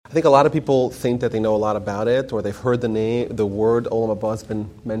I think a lot of people think that they know a lot about it, or they've heard the word Olam Haba has been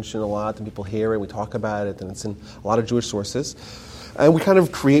mentioned a lot, and people hear it, we talk about it, and it's in a lot of Jewish sources. And we kind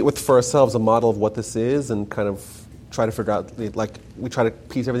of create for ourselves a model of what this is, and kind of try to figure out, like, we try to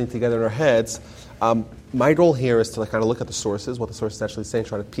piece everything together in our heads. My role here is to kind of look at the sources, what the sources actually say, and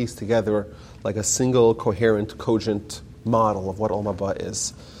try to piece together like a single, coherent, cogent model of what Olam Haba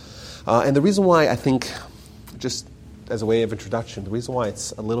is. And the reason why I think, just as a way of introduction, the reason why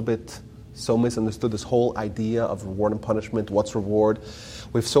it's a little bit so misunderstood, this whole idea of reward and punishment, what's reward.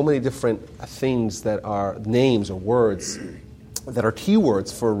 We have so many different things that are names or words that are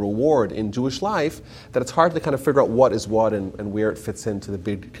keywords for reward in Jewish life that it's hard to kind of figure out what is what and where it fits into the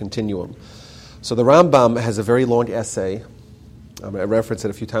big continuum. So the Rambam has a very long essay, I reference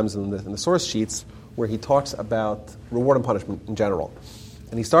it a few times in the source sheets, where he talks about reward and punishment in general.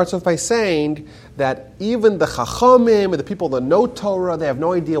 And he starts off by saying that even the Chachamim and the people that know Torah, they have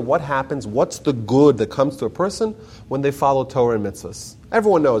no idea what happens, what's the good that comes to a person when they follow Torah and mitzvahs.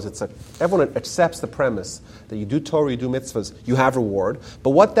 Everyone knows, everyone accepts the premise that you do Torah, you do mitzvahs, you have reward.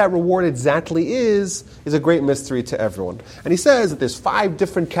 But what that reward exactly is a great mystery to everyone. And he says that there's 5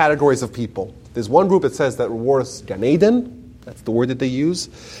 different categories of people. There's one group that says that reward is Gan Eden, that's the word that they use.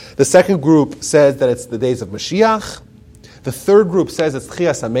 The second group says that it's the days of Mashiach. The third group says it's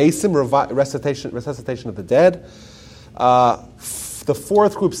Tchias HaMeisim, resuscitation of the dead. The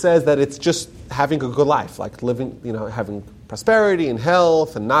fourth group says that it's just having a good life, like living, having prosperity and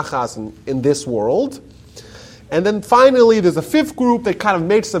health and nachas in this world. And then finally, there's a fifth group that kind of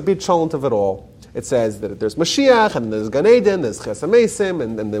makes a big challenge of it all. It says that there's Mashiach, and there's Gan Eden, there's Tchias HaMeisim,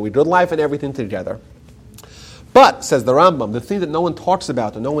 and then we do life and everything together. But, says the Rambam, the thing that no one talks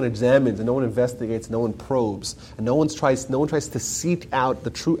about, and no one examines, and no one investigates, no one probes, and no one tries to seek out the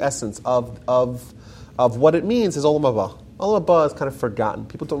true essence of what it means is Olam Haba. Olam Haba is kind of forgotten.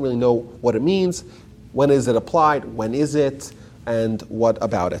 People don't really know what it means, when is it applied, when is it, and what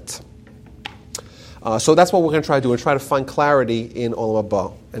about it. So that's what we're going to try to do. We're going to try to find clarity in Olam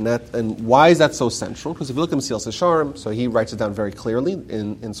Haba. And why is that so central? Because if you look at Mesilas Yesharim, so he writes it down very clearly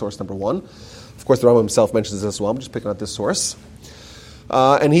in source number 1. Of course, the Rambam himself mentions this as well. I'm just picking out this source.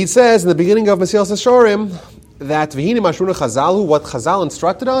 And he says in the beginning of Mesilas Yesharim that V'hini mashruna Chazalhu, what Chazal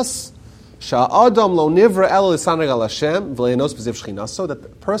instructed us, Sha'adam lo nivra el lisaneg al Hashem v'leinos b'ziv shchinaso, that the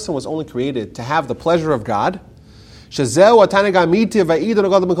person was only created to have the pleasure of God. Shezeu ataneg amiti v'idon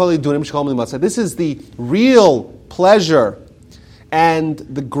agadol mikol idunim shechol milimatzah. This is the real pleasure and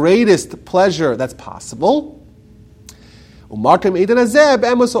the greatest pleasure that's possible. And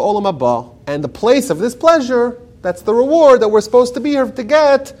the place of this pleasure, that's the reward that we're supposed to be here to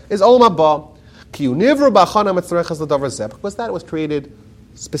get, is Olam Haba. Because that was created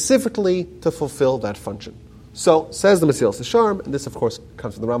specifically to fulfill that function. So, says the Mesilas Yesharim, and this of course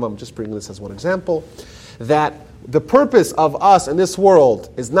comes from the Rambam, I'm just bringing this as one example, that the purpose of us in this world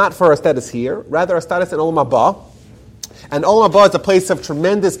is not for our status here, rather our status in Olam Haba. And Olam Haba is a place of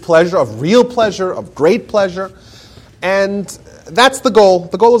tremendous pleasure, of real pleasure, of great pleasure. And that's the goal.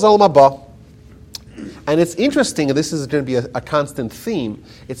 The goal is Olam Haba. And it's interesting, and this is going to be a constant theme,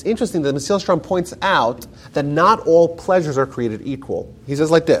 it's interesting that Mesilas Yesharim points out that not all pleasures are created equal. He says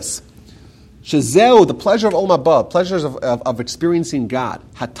like this, Shezeu, the pleasure of Olam Haba, pleasures of experiencing God,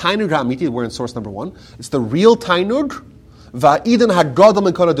 HaTainug HaAmiti, we're in source number 1, it's the real Tainug, Va'idun HaGadol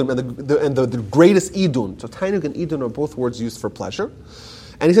Min Kol Adun, and the greatest Idun. So Tainug and Idun are both words used for pleasure.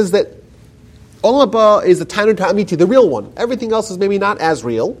 And he says that Olam Haba is the Tainug HaAmiti, the real one. Everything else is maybe not as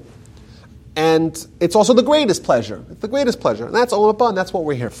real. And it's also the greatest pleasure. It's the greatest pleasure. And that's Olam Haba, and that's what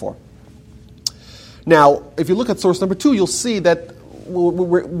we're here for. Now, if you look at source number 2, you'll see that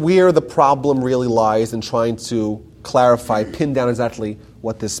where the problem really lies in trying to clarify, pin down exactly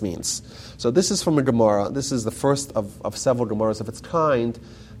what this means. So this is from a Gemara. This is the first of several Gemaras of its kind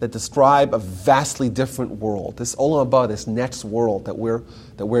that describe a vastly different world. This Olam Haba, this next world that we're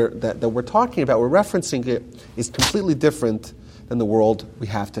talking about, we're referencing it, is completely different than the world we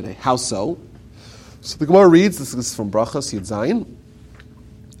have today. How so? So the Gemara reads, this is from Brachos Yud Zayin,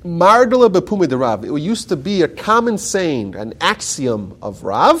 Mardala bepumi de Rav. It used to be a common saying, an axiom of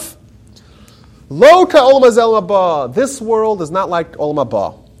Rav. Lo ka Olam Haba. This world is not like Olam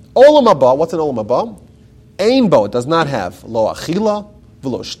Haba. Olam Haba, what's an Olam Haba? Ein bo, it does not have lo achila,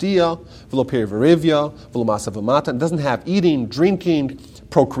 v'lo shtia, v'lo peri v'rivya, v'lo masa v'mata. It doesn't have eating, drinking,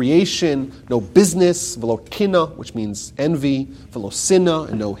 procreation, no business, v'lo kina, which means envy, v'lo sinna,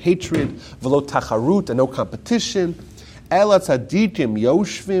 and no hatred, v'lo tacharut, and no competition. Ela tzadikim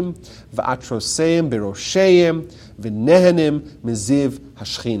yoshvim, v'atroseim berosheim, v'nehenim miziv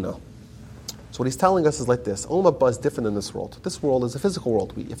hashchina. So what he's telling us is like this. Olam Haba is different than this world. This world is a physical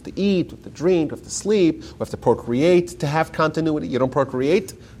world. We have to eat, we have to drink, we have to sleep, we have to procreate to have continuity. You don't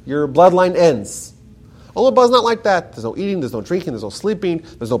procreate, your bloodline ends. Olam Haba is not like that. There's no eating, there's no drinking, there's no sleeping,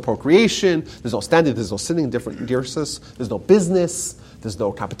 there's no procreation, there's no standing, there's no sitting in different girses, there's no business, there's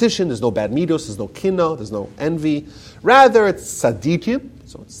no competition, there's no bad midos, there's no kinna, there's no envy. Rather, it's tzaddikim.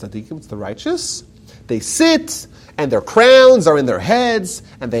 So it's tzaddikim, it's the righteous. They sit, and their crowns are in their heads,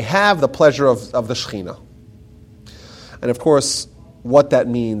 and they have the pleasure of the Shekhinah. And of course, what that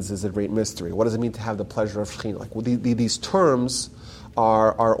means is a great mystery. What does it mean to have the pleasure of Shekhinah? Like, well, these terms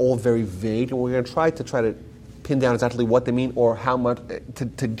are all very vague, and we're going to try to pin down exactly what they mean, or how much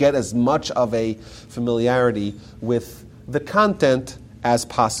to get as much of a familiarity with the content as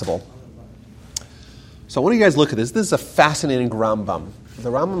possible. So I want you guys to look at this. This is a fascinating Rambam. The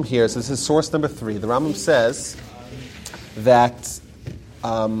Rambam here, so this is source number 3. The Rambam says that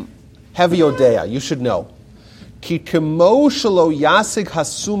Hevi Odea, you should know, Ki kemo shelo yasig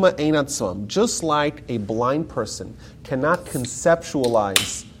hasuma ein atzmam, just like a blind person cannot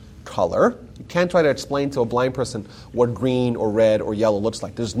conceptualize color. You can't try to explain to a blind person what green or red or yellow looks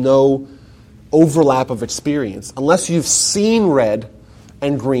like. There's no overlap of experience. Unless you've seen red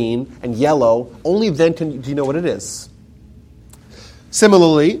and green and yellow, only then do you know what it is.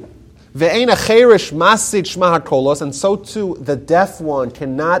 Similarly, ve'ein acherish masid shma hakolos, and so too the deaf one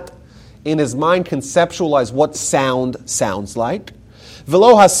cannot in his mind conceptualize what sound sounds like.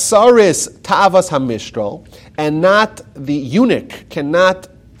 Velo hasaris ta'avas hamishtal, and not the eunuch cannot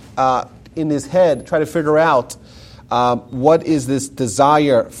in his head try to figure out what is this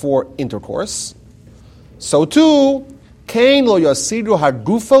desire for intercourse. So too, Kain lo yasidu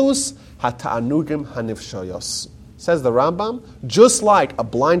hagufos hata'anugim hanifshoyos. Says the Rambam, just like a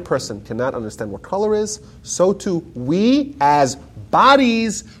blind person cannot understand what color is, so too we as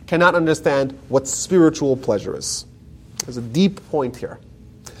bodies cannot understand what spiritual pleasure is. There's a deep point here.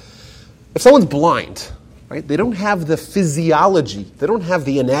 If someone's blind, right, they don't have the physiology, they don't have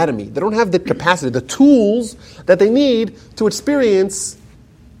the anatomy, they don't have the capacity, the tools that they need to experience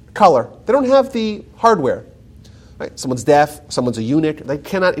color. They don't have the hardware. Right? Someone's deaf, someone's a eunuch, they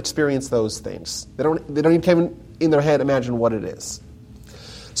cannot experience those things. They don't even in their head imagine what it is.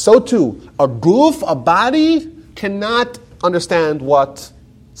 So too, a guf, a body, cannot understand what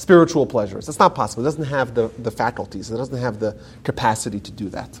spiritual pleasure is. It's not possible. It doesn't have the faculties. It doesn't have the capacity to do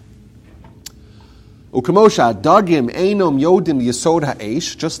that. Ukamosha dagim einom yodim yesod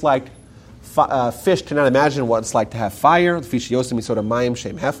ha'esh, just like fish cannot imagine what it's like to have fire. The fish yosim yesod ha'mayim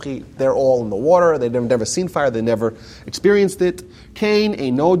shem hefchi. They're all in the water. They've never seen fire. They never experienced it. Kain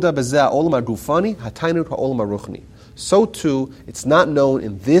einoda bezeh olam ha'gufani hatainu ha'olam ha'ruchni. So too, it's not known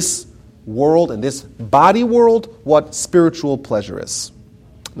in this world, in this body world, what spiritual pleasure is.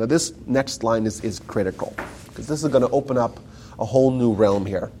 Now this next line is critical, because this is going to open up a whole new realm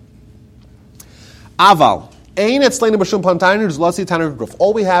here. Aval, ein etzleinu b'shum pantaynu zlasi tanur gruf.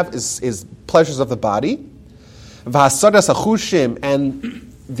 All we have is pleasures of the body. V'hasadas achushim,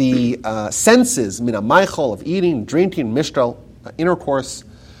 and the senses, min ha'maychol, of eating, drinking, mishtal, intercourse.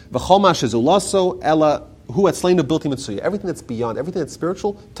 V'chol shezulaso ela hu etzleinu bilti mitzuya. Everything that's beyond, everything that's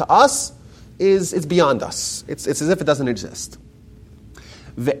spiritual, to us is beyond us. It's as if it doesn't exist.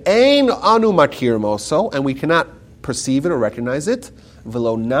 Ve'ein anu makir moso, and we cannot perceive it or recognize it.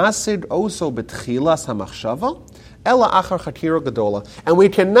 V'lo nasid oso betchilas hamachshava ela achar chakira gadola, and we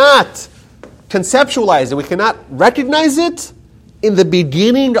cannot conceptualize it, we cannot recognize it in the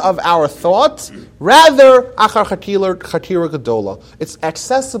beginning of our thought. Rather, achar chakira gadola, it's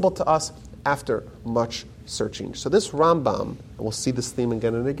accessible to us after much searching. So this Rambam, and we'll see this theme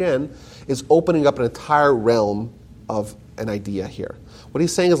again and again, is opening up an entire realm of an idea here. What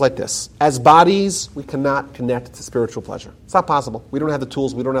he's saying is like this: as bodies, we cannot connect to spiritual pleasure. It's not possible. We don't have the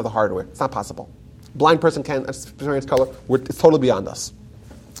tools. We don't have the hardware. It's not possible. Blind person can't experience color. It's totally beyond us.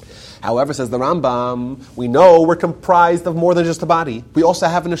 However, says the Rambam, we know we're comprised of more than just a body. We also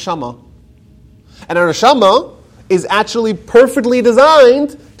have a neshama. And our neshama is actually perfectly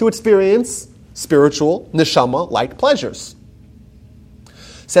designed to experience spiritual, neshama-like pleasures.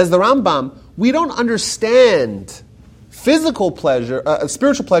 Says the Rambam, we don't understand physical pleasure,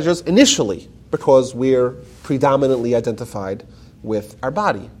 spiritual pleasures initially, because we're predominantly identified with our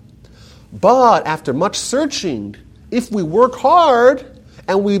body. But after much searching, if we work hard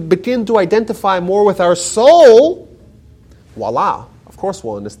and we begin to identify more with our soul, voila, of course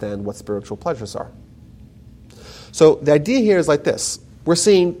we'll understand what spiritual pleasures are. So the idea here is like this. We're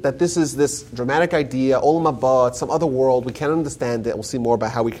seeing that this is this dramatic idea, Olam Haba, some other world, we can't understand it. We'll see more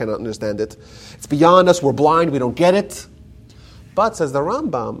about how we cannot understand it. It's beyond us, we're blind, we don't get it. But, says the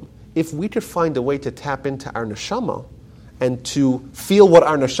Rambam, if we could find a way to tap into our neshama and to feel what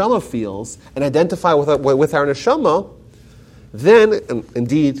our neshama feels and identify with our neshama, then, and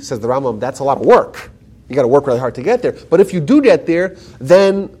indeed, says the Rambam, that's a lot of work. You got to work really hard to get there. But if you do get there,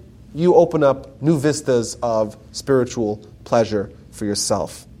 then you open up new vistas of spiritual pleasure for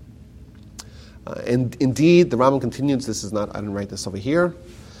yourself. And indeed, the Rambam continues, I didn't write this over here.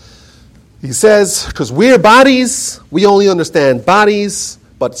 He says, because we're bodies, we only understand bodies,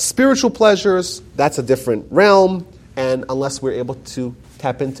 but spiritual pleasures, that's a different realm, and unless we're able to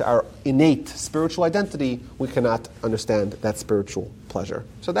tap into our innate spiritual identity, we cannot understand that spiritual pleasure.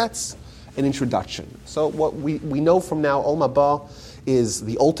 So that's an introduction. So what we know from now, Olam Haba is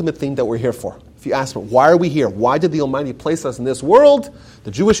the ultimate thing that we're here for. If you ask me, why are we here? Why did the Almighty place us in this world?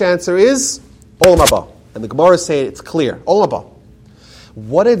 The Jewish answer is Olam Haba. And the Gemara say it's clear, Olam Haba.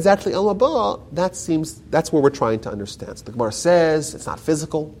 What exactly Olam Haba? That's where we're trying to understand. So the Gemara says it's not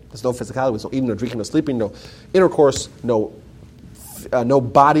physical. There's no physicality. There's no eating, no drinking, no sleeping, no intercourse, no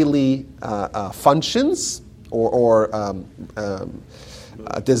bodily functions or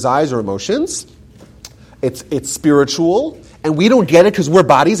desires or emotions. It's spiritual, and we don't get it because we're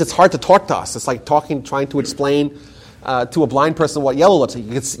bodies. It's hard to talk to us. It's like trying to explain to a blind person what yellow looks like.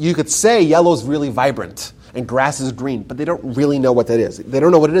 You could say yellow is really vibrant and grass is green, but they don't really know what that is. They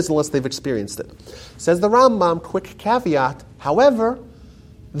don't know what it is unless they've experienced it. Says the Rambam, quick caveat, however,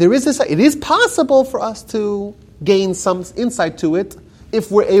 it is possible for us to gain some insight to it if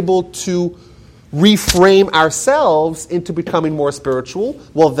we're able to reframe ourselves into becoming more spiritual.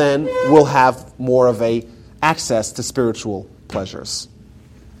 Well, then we'll have more of a access to spiritual pleasures.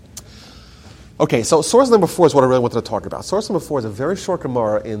 Okay, so source number 4 is what I really wanted to talk about. Source number 4 is a very short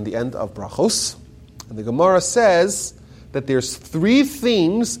Gemara in the end of Brachos. And the Gemara says that there's 3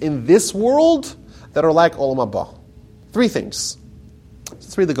 things in this world that are like Olam Haba. 3 things.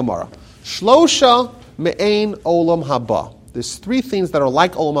 Let's read the Gemara. Shlosha me'ein Olam Haba. There's 3 things that are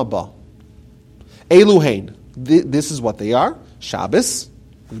like Olam Haba. Eluhain. This is what they are. Shabbos.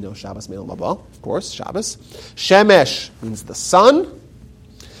 We know Shabbos me'ein Olam Haba, of course, Shabbos. Shemesh means the sun.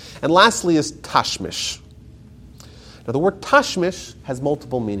 And lastly is Tashmish. Now the word Tashmish has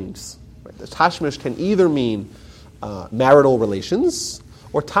multiple meanings. Right? The Tashmish can either mean marital relations,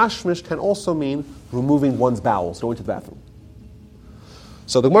 or Tashmish can also mean removing one's bowels, going to the bathroom.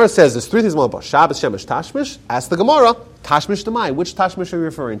 So the Gemara says there's 3 things about Shabbos, Shemesh, Tashmish. Ask the Gemara, Tashmish Demai. Which Tashmish are you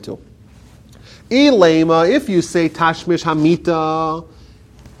referring to? Ilema, if you say Tashmish Hamita,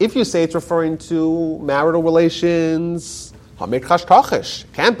 if you say it's referring to marital relations,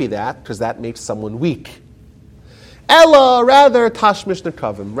 can't be that, because that makes someone weak. Ella, rather, Tashmish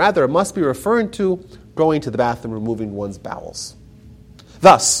Nekavim. Rather, it must be referring to going to the bathroom, removing one's bowels.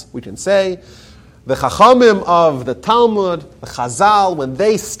 Thus, we can say, the Chachamim of the Talmud, the Chazal, when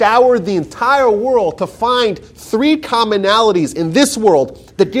they scoured the entire world to find 3 commonalities in this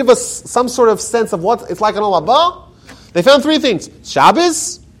world that give us some sort of sense of what it's like in Olam Haba, they found 3 things.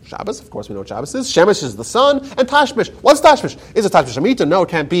 Shabbos, of course we know what Shabbos is. Shemesh is the sun. And Tashmish. What's Tashmish? Is it Tashmish Amita? No, it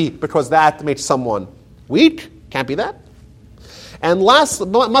can't be, because that makes someone weak. Can't be that. And last, it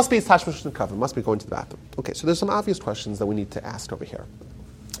must be Tashmish Nekavim. Must be going to the bathroom. Okay, so there's some obvious questions that we need to ask over here.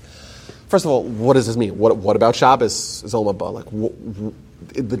 First of all, what does this mean? What about Shabbos is Olam Haba? Like,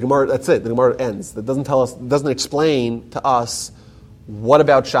 the Gemara, that's it. The Gemara ends. That doesn't tell us, doesn't explain to us what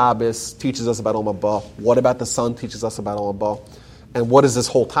about Shabbos teaches us about Olam Haba. What about the sun teaches us about Olam Haba? And what is this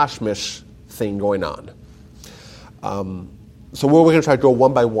whole Tashmish thing going on? So we're going to try to go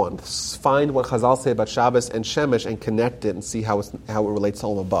one by one. Find what Chazal say about Shabbos and Shemesh and connect it and see how it relates to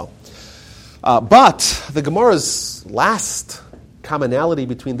Olam Haba. But the Gemara's last commonality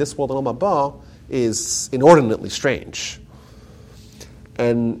between this world and Olam Haba is inordinately strange.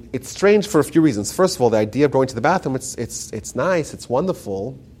 And it's strange for a few reasons. First of all, the idea of going to the bathroom, it's nice, it's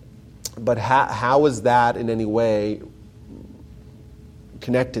wonderful, but how is that in any way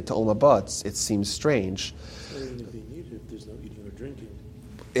connected to Olam Haba? It seems strange. If there's no eating or drinking.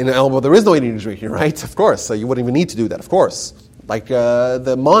 In Olam Haba, there is no eating or drinking, right? Of course. So you wouldn't even need to do that, of course. Like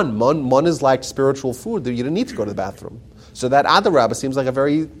the mun is like spiritual food. You didn't need to go to the bathroom. So that Adarabba seems like a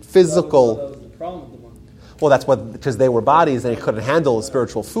very physical. That was the problem with the mun. Well, because they were bodies and they couldn't handle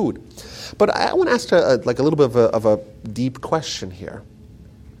spiritual food. But I want to ask a little bit of a deep question here.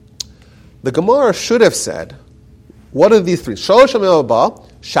 The Gemara should have said, what are these 3? Shalosh Olam Haba,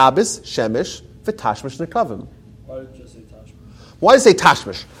 Shabbos, Shemesh, v'Tashmish Nekavim. Why did you just say Tashmish? Why did it say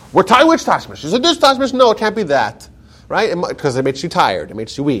Tashmish? We're tired. Which Tashmish? Is it this Tashmish? No, it can't be that, right? Because it makes you tired. It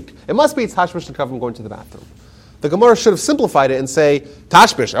makes you weak. It must be Tashmish Nekavim going to the bathroom. The Gemara should have simplified it and say,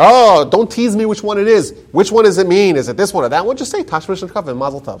 Tashmish, oh, don't tease me which one it is. Which one does it mean? Is it this one or that one? Just say Tashmish and Kavim,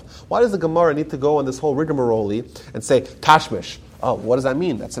 Mazel Tov. Why does the Gemara need to go on this whole rigmarole and say Tashmish? Oh, what does that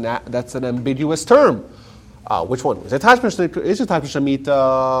mean? That's an ambiguous term. Which one? Is it Tashmish? Is it Tashmish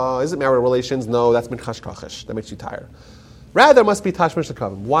Amita? Is it marital relations? No, that's Minchash Kachesh. That makes you tired. Rather, it must be Tashmish and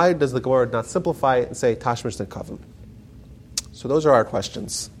Kavim. Why does the Gemara not simplify it and say Tashmish and Kavim? So those are our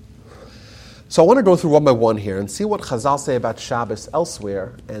questions. So I want to go through one by one here and see what Chazal say about Shabbos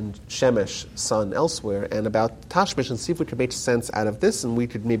elsewhere and Shemesh, sun, elsewhere, and about Tashmish, and see if we can make sense out of this, and we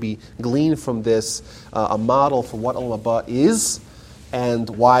could maybe glean from this a model for what Olam Haba is and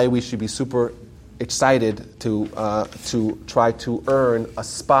why we should be super excited to try to earn a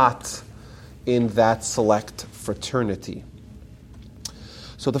spot in that select fraternity.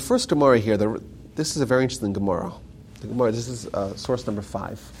 So the first Gemara here, this is a very interesting Gemara. The Gemara, this is source number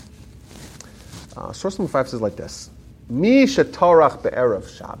 5. Source number 5 says like this: Mi shetorach be'erev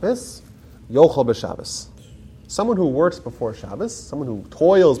Shabbos, yochel b'Shabbos. Someone who works before Shabbos, someone who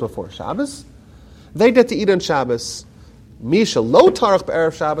toils before Shabbos, they get to eat on Shabbos. Mi shelo tarach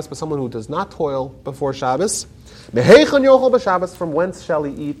be'erev Shabbos, but someone who does not toil before Shabbos, meheichon yochel b'Shabbos, from whence shall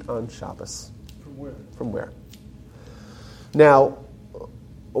he eat on Shabbos? From where? From where? Now,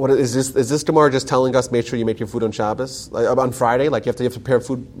 what is this? Is this Gemara just telling us make sure you make your food on Shabbos, like, on Friday? Like you have to prepare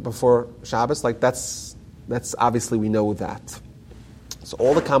food before Shabbos. Like that's obviously we know that. So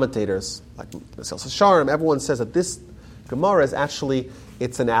all the commentators, like Mesillas Yesharim, everyone says that this Gemara is actually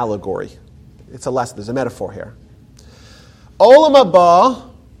it's an allegory. It's a lesson. There's a metaphor here. Olam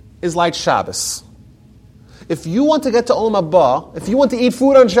Haba is like Shabbos. If you want to get to Olam Haba, if you want to eat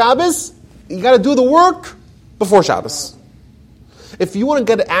food on Shabbos, you got to do the work before Shabbos. If you want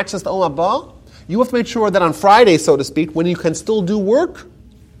to get access to Olam Haba, you have to make sure that on Friday, so to speak, when you can still do work,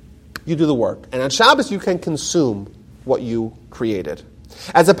 you do the work. And on Shabbos, you can consume what you created.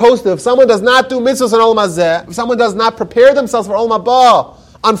 As opposed to if someone does not do mitzvahs on Olam Hazeh, if someone does not prepare themselves for Olam Haba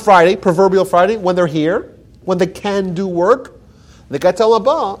on Friday, proverbial Friday, when they're here, when they can do work, they get to Olam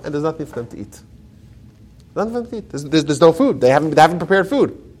Haba and there's nothing for them to eat. Nothing for them to eat. There's no food. They haven't prepared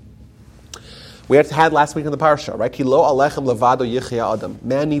food. We had last week in the parsha, right? Kilo alechem levado yichya adam.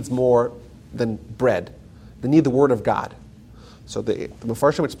 Man needs more than bread. They need the word of God. So the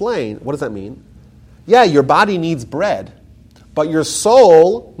Mefarshim explain, what does that mean? Yeah, your body needs bread, but your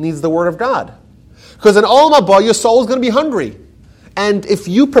soul needs the word of God. Because in Olam Haba, your soul is going to be hungry. And if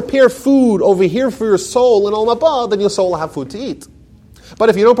you prepare food over here for your soul in Olam Haba, then your soul will have food to eat. But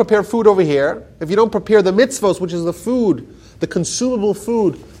if you don't prepare food over here, if you don't prepare the mitzvos, which is the food, the consumable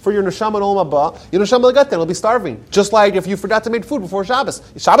food for your neshama in Olam Haba, your neshama will get there, it'll be starving. Just like if you forgot to make food before Shabbos.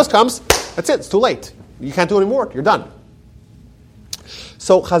 Shabbos comes, that's it, it's too late. You can't do any more work, you're done.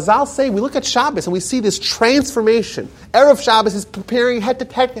 So Chazal say, we look at Shabbos and we see this transformation. Erev Shabbos is preparing, hectic,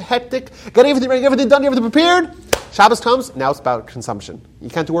 getting everything ready, everything done, everything prepared. Shabbos comes, now it's about consumption. You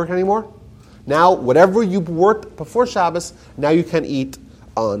can't do work anymore. Now, whatever you worked before Shabbos, now you can eat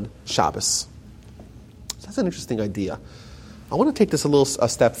on Shabbos. So that's an interesting idea. I want to take this a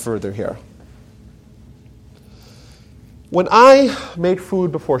step further here. When I make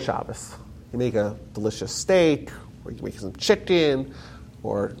food before Shabbos, you make a delicious steak, or you make some chicken,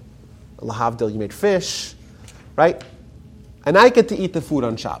 or lahavdil, you made fish, right? And I get to eat the food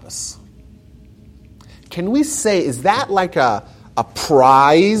on Shabbos. Can we say, is that like a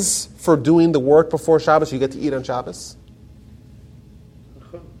prize for doing the work before Shabbos you get to eat on Shabbos?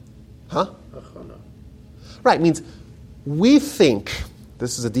 Huh? Right, means we think,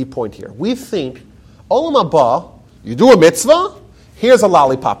 this is a deep point here, we think, Olam Haba, you do a mitzvah, here's a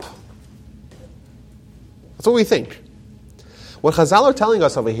lollipop. That's what we think. What Chazal are telling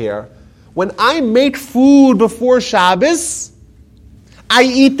us over here, when I make food before Shabbos, I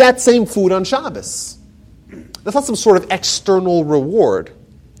eat that same food on Shabbos. That's not some sort of external reward.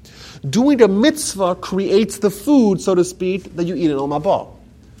 Doing a mitzvah creates the food, so to speak, that you eat in Olam Haba.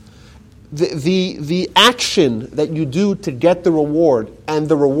 The action that you do to get the reward and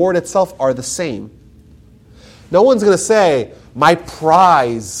the reward itself are the same. No one's going to say, my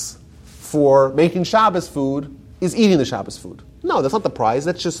prize for making Shabbos food is eating the Shabbos food. No, that's not the prize.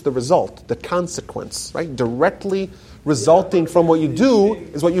 That's just the result, the consequence, right? Directly resulting from what you do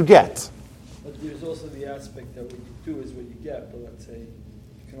is what you get. But there's also the aspect that what you do is what you get, but let's say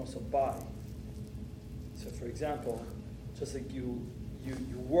you can also buy. So for example, just like you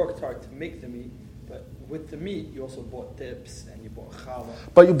worked hard to make the meat, but with the meat you also bought dips and you bought challah.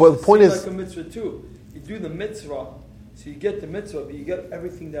 But the point is, like a mitzvah too. You do the mitzvah, so you get the mitzvah, but you get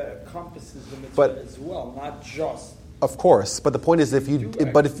everything that encompasses the mitzvah as well, not just Of course, but the point is, if you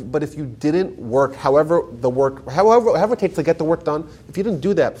didn't work, however it takes to get the work done, if you didn't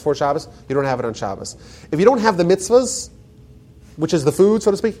do that before Shabbos, you don't have it on Shabbos. If you don't have the mitzvahs, which is the food, so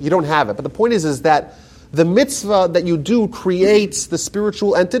to speak, you don't have it. But the point is that the mitzvah that you do creates the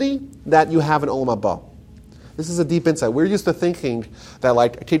spiritual entity that you have in Olam Haba. This is a deep insight. We're used to thinking that,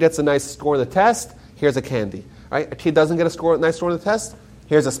 like, a kid gets a nice score in the test, here's a candy, right? A kid doesn't get a nice score in the test,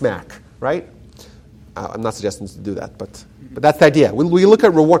 here's a smack, right? I'm not suggesting to do that, but that's the idea. We look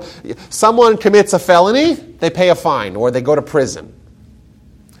at reward. Someone commits a felony, they pay a fine, or they go to prison.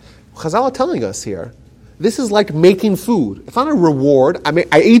 Chazal are telling us here, this is like making food. It's not a reward.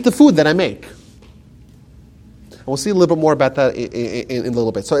 I eat the food that I make. And we'll see a little bit more about that in a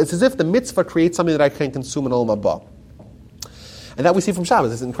little bit. So it's as if the mitzvah creates something that I can consume in Olam Haba. And that we see from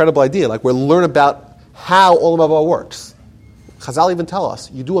Shabbos. It's an incredible idea. Like, we'll learn about how Olam Haba works. Chazal even tell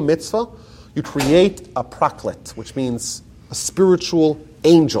us, you do a mitzvah, you create a praklit, which means a spiritual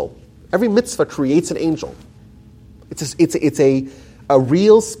angel. Every mitzvah creates an angel. It's a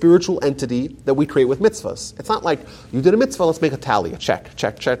real spiritual entity that we create with mitzvahs. It's not like, you did a mitzvah, let's make a tally, a check.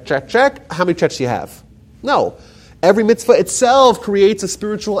 How many checks do you have? No. Every mitzvah itself creates a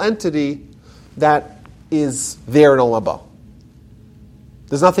spiritual entity that is there in Olam Haba.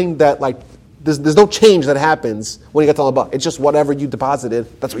 There's nothing that, like, there's no change that happens when you get to Olam Haba. It's just whatever you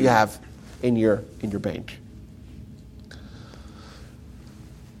deposited, that's what you have in your bank.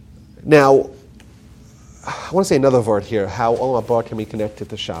 Now, I want to say another word here, how Olam Haba can be connected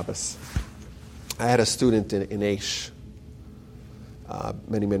to Shabbos. I had a student in Aish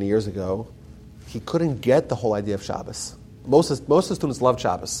many years ago. He couldn't get the whole idea of Shabbos. Most of the students loved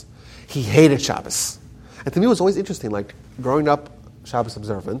Shabbos. He hated Shabbos. And to me it was always interesting, like, growing up Shabbos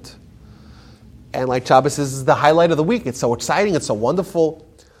observant, and like Shabbos is the highlight of the week. It's so exciting, it's so wonderful.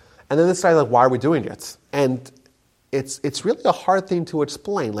 And then this guy's like, why are we doing it? And it's really a hard thing to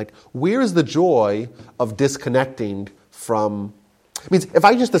explain. Like, where is the joy of disconnecting from... It means, if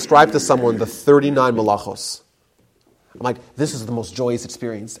I just describe to someone the 39 malachos, I'm like, this is the most joyous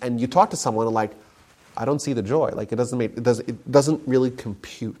experience. And you talk to someone and like, I don't see the joy. Like, it doesn't really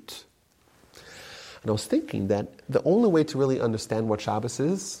compute. And I was thinking that the only way to really understand what Shabbos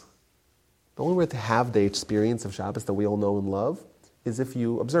is, the only way to have the experience of Shabbos that we all know and love, is if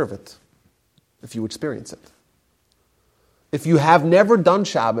you observe it, if you experience it. If you have never done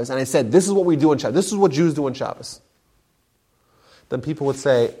Shabbos, and I said, this is what we do on Shabbos, this is what Jews do on Shabbos, then people would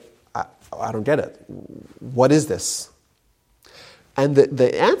say, I don't get it. What is this? And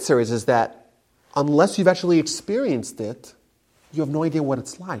the answer is that unless you've actually experienced it, you have no idea what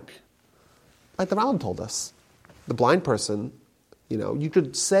it's like. Like the Rambam told us. The blind person, you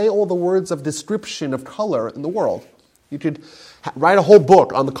could say all the words of description of color in the world. You could write a whole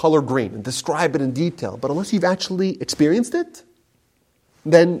book on the color green and describe it in detail. But unless you've actually experienced it,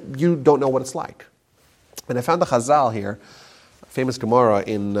 then you don't know what it's like. And I found the Chazal here, a famous Gemara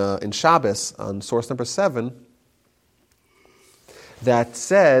in Shabbos on source number 7, that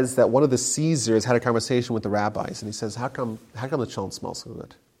says that one of the Caesars had a conversation with the rabbis, and he says, how come the cholent smells so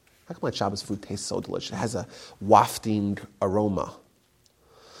good? How come my Shabbos food tastes so delicious? It has a wafting aroma.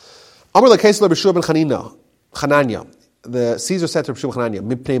 Amar l'keisel B'Shua ben Chananya. The Caesar said to B'Shua ben Chananya,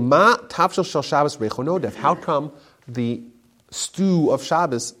 Mipnei ma tavshel shel Shabbos reicho nodef. How come the stew of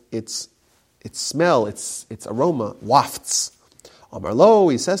Shabbos, its smell, its aroma wafts? Amar lo,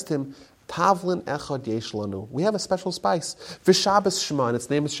 he says to him, Tavlin echad yesh lanu. We have a special spice. V'Shabbos shema, and its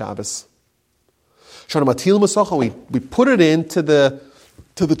name is Shabbos. Shana matil masocha. We put it into the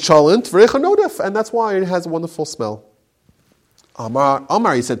cholent v'reicha nodef, and that's why it has a wonderful smell.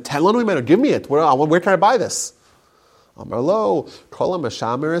 Amar, he said, Tell lanu imenu, give me it. Where can I buy this? Amar lo, kol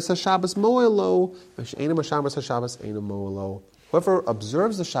ha-mashamer es ha-Shabbos mo'elo, v'she'ena mashamer es ha-Shabbos eina mo'elo. Whoever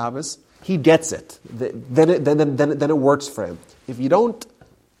observes the Shabbos, he gets it. Then it works for him. If you don't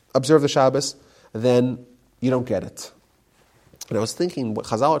observe the Shabbos, then you don't get it. And I was thinking, what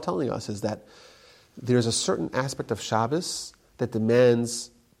Chazal are telling us is that there's a certain aspect of Shabbos that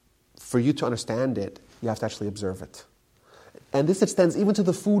demands, for you to understand it, you have to actually observe it. And this extends even to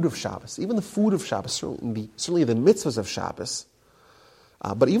the food of Shabbos. Even the food of Shabbos, certainly the mitzvahs of Shabbos.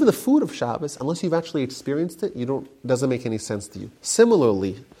 But even the food of Shabbos, unless you've actually experienced it, doesn't make any sense to you.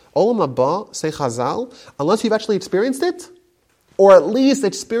 Similarly, Olam Haba, say Chazal, unless you've actually experienced it, or at least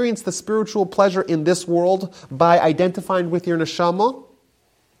experience the spiritual pleasure in this world by identifying with your neshama,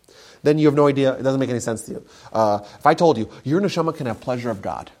 then you have no idea, it doesn't make any sense to you. If I told you, your neshama can have pleasure of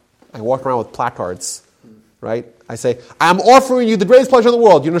God, I walk around with placards, right? I say, I'm offering you the greatest pleasure in the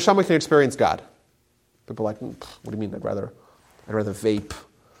world, your neshama can experience God. People are like, what do you mean? I'd rather vape,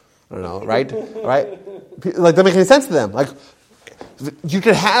 I don't know, right? Right? Like, that makes any sense to them. Like, you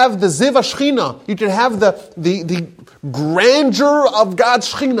could have the Ziv HaShechina. You could have the grandeur of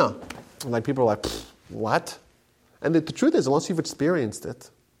God's Shechina. And like, people are like, what? And the truth is, unless you've experienced it,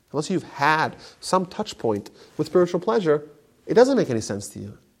 unless you've had some touch point with spiritual pleasure, it doesn't make any sense to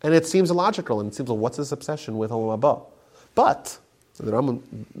you. And it seems illogical, and it seems, well, what's this obsession with Olam Haba? But, so the Rambam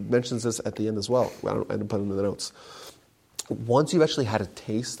mentions this at the end as well. I didn't put it in the notes. Once you've actually had a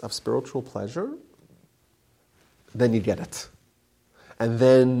taste of spiritual pleasure, then you get it. And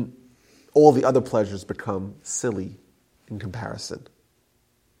then all the other pleasures become silly in comparison.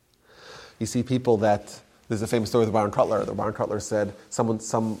 You see people that, there's a famous story with Baron Cutler. The Baron Cutler said, some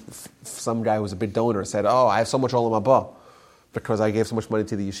guy who was a big donor said, oh, I have so much Olam Haba because I gave so much money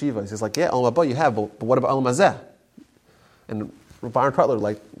to the yeshiva. He says, like, yeah, Olam Haba you have, but what about Olam Hazeh? And Baron Cutler,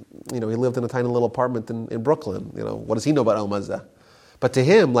 like, he lived in a tiny little apartment in Brooklyn. What does he know about Olam Hazeh? But to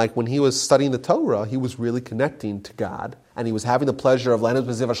him, like, when he was studying the Torah, he was really connecting to God, and he was having the pleasure of Lenos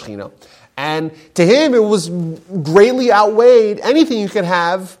B'Ziv HaShechina. And to him, it was greatly outweighed anything you could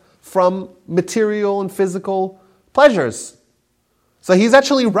have from material and physical pleasures. So he's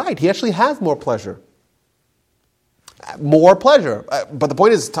actually right. He actually has more pleasure. More pleasure. But the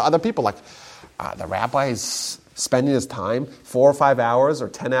point is, to other people, like, the rabbi is spending his time 4 or 5 hours or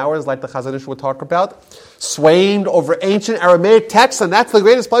 10 hours, like the Chazon Ish would talk about, swaying over ancient Aramaic texts, and that's the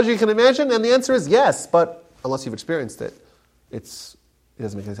greatest pleasure you can imagine? And the answer is yes, but unless you've experienced it, it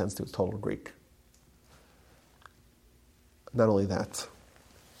doesn't make any sense to you. It's total Greek. Not only that,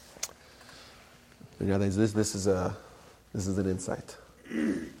 this is an insight.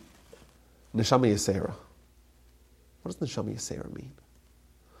 Neshama Yisera. What does Neshama Yisera mean?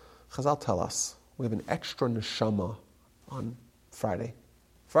 Chazal tell us we have an extra neshama on Friday.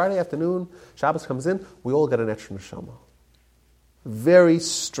 Friday afternoon, Shabbos comes in, we all get an extra neshama. Very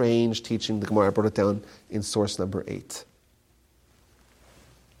strange teaching. The Gemara, I brought it down in source number 8.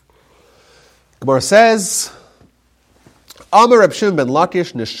 Gemara says, Amar Reb Shimon ben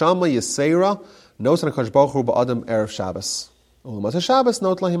Lakish, neshama Yisera, nos HaKadosh Baruch Hu ba'adam erev Shabbos. U'l'maseh Shabbos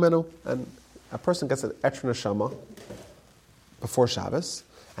not lahimenu. And a person gets an extra neshama before Shabbos,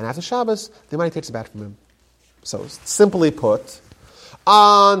 and after Shabbos, the Almighty takes it back from him. So, simply put,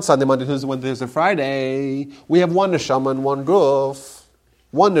 on Sunday, Monday, Tuesday, Wednesday, Thursday, Friday, we have one neshama and one guf,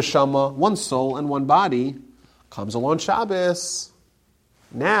 one neshama, one soul, and one body. Comes along Shabbos.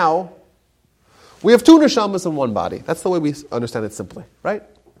 Now, we have 2 neshamas and one body. That's the way we understand it simply, right?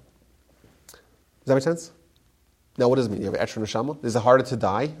 Does that make sense? Now, what does it mean? You have an extra neshama? Is it harder to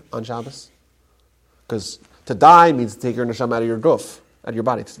die on Shabbos? Because to die means to take your neshama out of your guf, out of your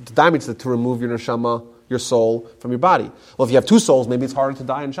body. To die means to remove your neshama, your soul, from your body. Well, if you have 2 souls, maybe it's harder to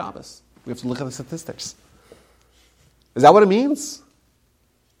die on Shabbos. We have to look at the statistics. Is that what it means?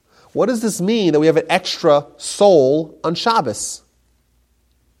 What does this mean that we have an extra soul on Shabbos?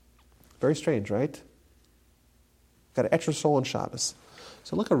 Very strange, right? Got an extra soul on Shabbos.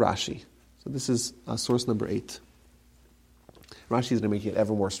 So look at Rashi. So this is source number 8. Rashi is going to make it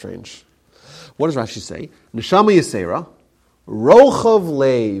ever more strange. What does Rashi say? Neshama Yisera, Rochav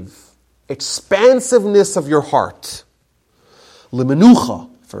Leiv, expansiveness of your heart. Lemenucha,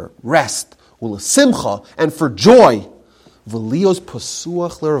 for rest. Ulesimcha, and for joy. V'lios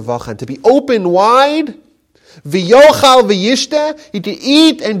pasuach l'ravacha, and to be open wide. V'yochal v'yishte, you can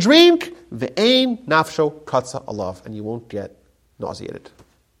eat and drink. V'ein nafsho katza alav, and you won't get nauseated.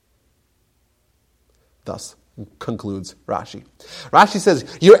 Thus concludes Rashi. Rashi says,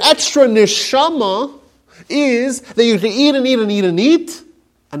 your extra neshama is that you can eat and eat and eat and eat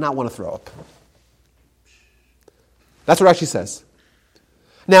and not want to throw up. That's what Rashi says.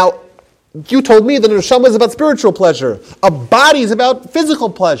 Now, you told me that a neshama is about spiritual pleasure. A body is about physical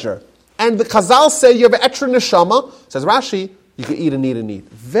pleasure. And the Chazal say you have an extra neshama. Says Rashi, you can eat and eat and eat.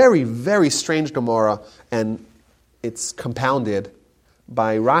 Very, very strange Gemara, and it's compounded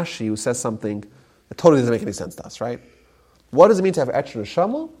by Rashi, who says something that totally doesn't make any sense to us, right? What does it mean to have extra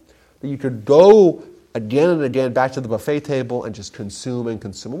neshama? That you could go again and again back to the buffet table and just consume and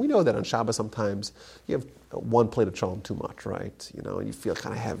consume. And we know that on Shabbos sometimes you have 1 plate of cholent too much, right? You feel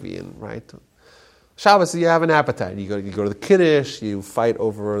kind of heavy, and right? Shabbos, you have an appetite. You go to the Kiddush, you fight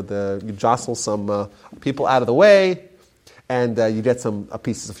over you jostle some people out of the way, and you get a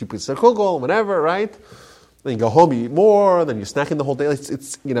few pieces of kugel, whatever, right? Then you go home, you eat more, then you're snacking the whole day.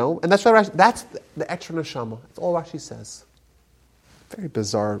 It's and that's why that's the extra neshama. That's all Rashi says. Very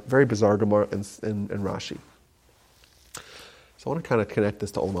bizarre Gemara and Rashi. So I want to kind of connect this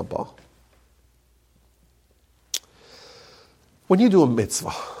to Olam Haba. When you do a mitzvah,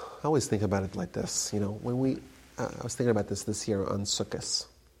 I always think about it like this. I was thinking about this year on Sukkot.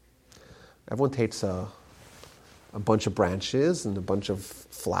 Everyone takes a bunch of branches and a bunch of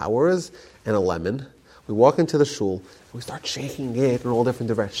flowers and a lemon. We walk into the shul, and we start shaking it in all different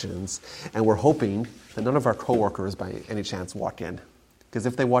directions, and we're hoping that none of our coworkers by any chance walk in. Because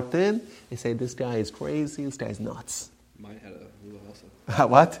if they walked in, they say, this guy is crazy, this guy's nuts. Mine had a hula also.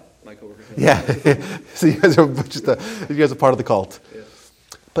 What? My coworker. Yeah. So you guys are part of the cult. Yeah.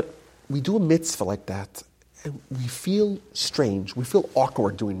 But we do a mitzvah like that, and we feel strange. We feel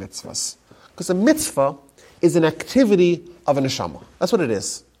awkward doing mitzvahs. Because a mitzvah is an activity of a neshama. That's what it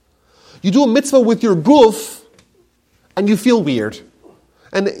is. You do a mitzvah with your guf, and you feel weird.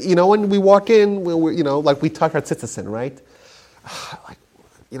 And, when we walk in, like we talk about tzitzis, right? Like,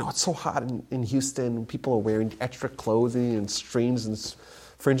 it's so hot in Houston. People are wearing extra clothing and strings and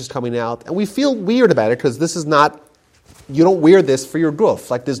fringes coming out. And we feel weird about it because this is not, you don't wear this for your guf.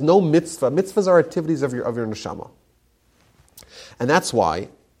 Like there's no mitzvah. Mitzvahs are activities of your neshama. And that's why,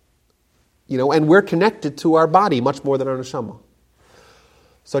 and we're connected to our body much more than our neshama.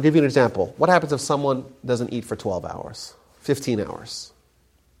 So I'll give you an example. What happens if someone doesn't eat for 12 hours, 15 hours?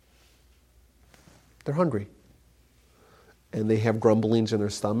 They're hungry. And they have grumblings in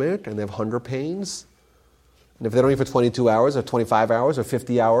their stomach, and they have hunger pains. And if they don't eat for 22 hours, or 25 hours, or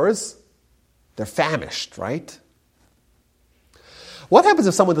 50 hours, they're famished, right? What happens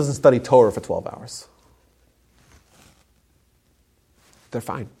if someone doesn't study Torah for 12 hours? They're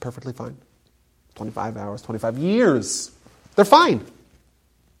fine, perfectly fine. 25 hours, 25 years. They're fine.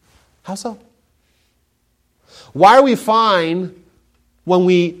 How so? Why are we fine when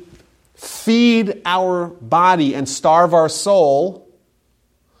we feed our body and starve our soul,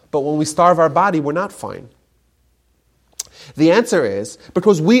 but when we starve our body, we're not fine? The answer is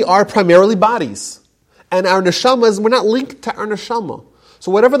because we are primarily bodies. And our neshamas, we're not linked to our neshama.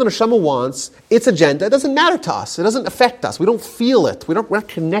 So whatever the neshama wants, its agenda, it doesn't matter to us. It doesn't affect us. We don't feel it. We're not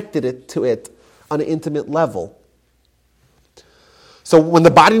connected to it on an intimate level. So when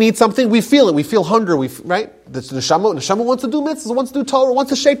the body needs something, we feel it. We feel hunger, right? The neshama wants to do mitzvahs, wants to do Torah,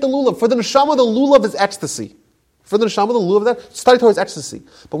 wants to shake the lulav. For the neshama, the lulav is ecstasy. For the neshama, the lulav, that study Torah is ecstasy.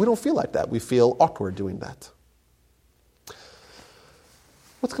 But we don't feel like that. We feel awkward doing that.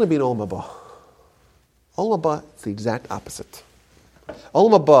 What's going to be in Olam Haba? Olam Haba is the exact opposite.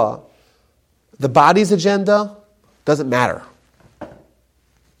 Olam Haba, the body's agenda doesn't matter.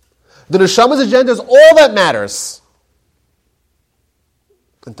 The neshama's agenda is all that matters.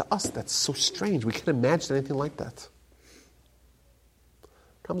 And to us, that's so strange. We can't imagine anything like that.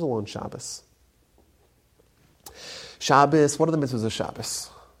 Comes along Shabbos. Shabbos, what are the mitzvahs of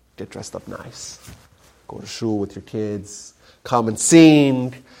Shabbos? Get dressed up nice. Go to shul with your kids. Come and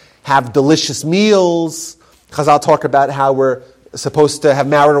sing. Have delicious meals. Chazal talk about how we're supposed to have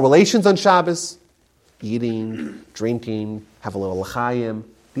marital relations on Shabbos. Eating, drinking, have a little l'chaim.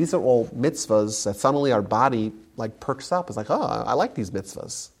 These are all mitzvahs that suddenly our body perks up. It's like, oh, I like these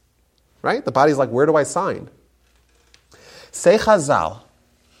mitzvahs. Right? The body's like, where do I sign? Say Chazal,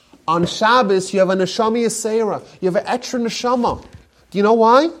 on Shabbos you have a neshama yisera. You have an extra neshama. Do you know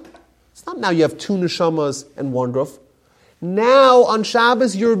why? It's not now you have two neshamas and one guf. Now on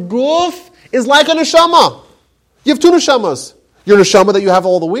Shabbos your guf is like a neshama. You have two neshamas. Your neshama that you have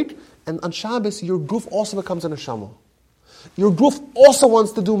all the week, and on Shabbos your guf also becomes a neshama. Your guf also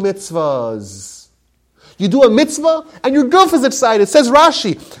wants to do mitzvahs. You do a mitzvah, and your guf is excited. It says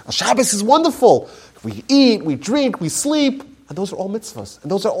Rashi, Shabbos is wonderful. We eat, we drink, we sleep, and those are all mitzvahs. And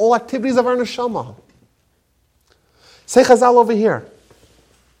those are all activities of our neshama. Say Chazal over here.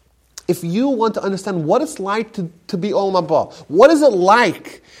 If you want to understand what it's like to be Olam Haba, what is it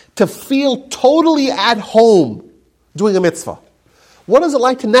like to feel totally at home doing a mitzvah? What is it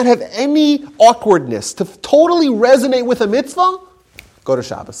like to not have any awkwardness, to totally resonate with a mitzvah? Go to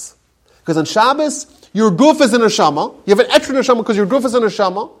Shabbos. Because on Shabbos, your guf is a neshama. You have an extra neshama because your guf is a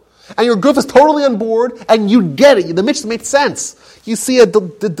neshama. And your guf is totally on board. And you get it. The mitzvah makes sense. You see a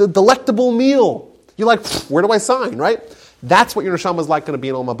delectable meal. You're like, where do I sign, right? That's what your neshama is like going to be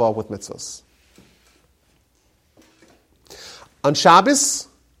in Olam Haba with mitzvahs. On Shabbos,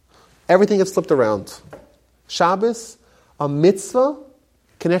 everything gets flipped around. Shabbos, a mitzvah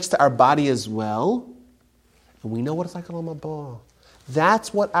connects to our body as well. And we know what it's like in Olam Haba.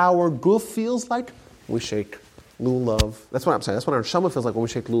 That's what our guf feels like when we shake lulav. That's what I'm saying. That's what our neshama feels like when we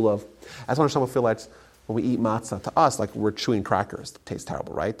shake lulav. That's what our neshama feels like when we eat matzah. To us, like we're chewing crackers. It tastes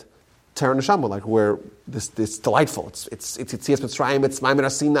terrible, right? To our neshama, like we're this delightful. It's Yetzias Mitzrayim, it's Maimon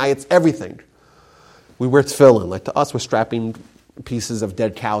HaSinai, it's everything. We wear tefillin. Like to us, we're strapping pieces of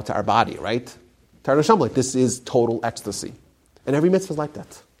dead cow to our body, right? To our neshama, like this is total ecstasy. And every mitzvah is like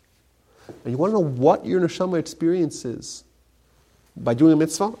that. And you want to know what your neshama experiences by doing a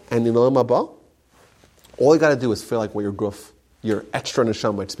mitzvah and in Olam Haba, all you got to do is feel like what your extra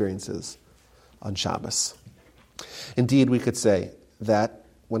neshama experience is on Shabbos. Indeed, we could say that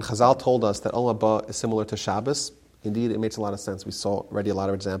when Chazal told us that Olam Haba is similar to Shabbos, indeed, it makes a lot of sense. We saw already a lot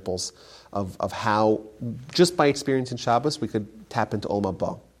of examples of how, just by experiencing Shabbos, we could tap into Olam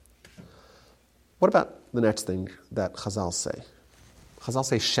Haba. What about the next thing that Chazal say? Chazal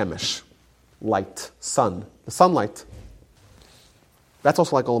say shemesh, light, sun, the sunlight. That's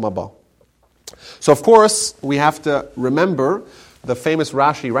also like Olam Haba. So, of course, we have to remember the famous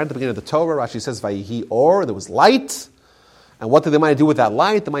Rashi right at the beginning of the Torah. Rashi says, Vayihi or, there was light. And what did the Almighty do with that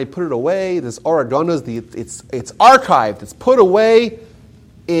light? The Almighty put it away. This Or Adonos, it's archived. It's put away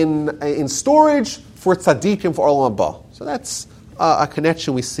in storage for tzaddikim, for Olam Haba. So that's a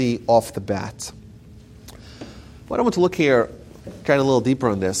connection we see off the bat. What I want to look here, kind of a little deeper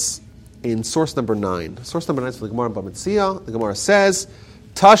on this, in source number 9. Source number 9 is from the Gemara in Bava Metzia. The Gemara says,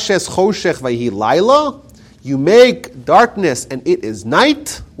 Tashes choshech vayhi laila. You make darkness and it is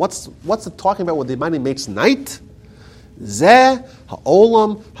night. What's it talking about when the Almighty makes night? Zeh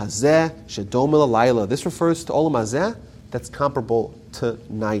ha'olam hazeh shedom laila. This refers to olam hazeh that's comparable to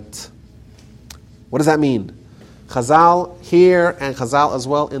night. What does that mean? Chazal here and Chazal as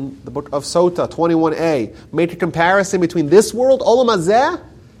well in the book of Sota 21a make a comparison between this world, olam hazeh,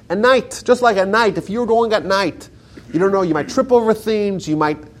 and night. Just like at night, if you're going at night, you don't know, you might trip over things, you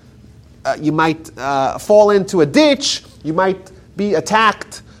might fall into a ditch, you might be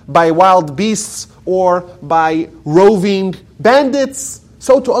attacked by wild beasts or by roving bandits.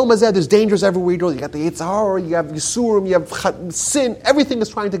 So to Olam Hazeh, there's dangers everywhere you go. You got the Yetzer Hara, you have Yisurim, you have sin, everything is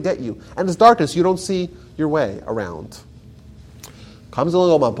trying to get you. And there's darkness, you don't see your way around. Comes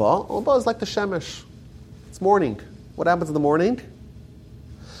along Olam Haba. Olam Haba is like the Shemesh. It's morning. What happens in the morning?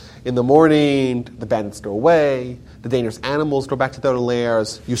 In the morning, the bandits go away, the dangerous animals go back to their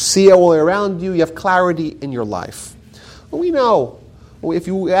lairs, you see all the way around you, you have clarity in your life. Well, we know, if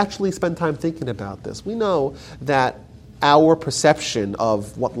you actually spend time thinking about this, we know that our perception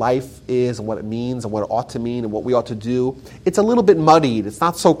of what life is and what it means and what it ought to mean and what we ought to do, it's a little bit muddied, it's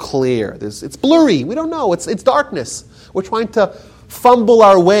not so clear, it's blurry, we don't know, it's darkness. We're trying to fumble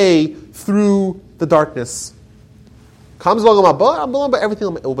our way through the darkness. Comes along Haba,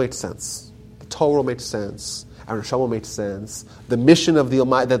 everything will make sense. The Torah will make sense. Our Neshama will make sense. The mission of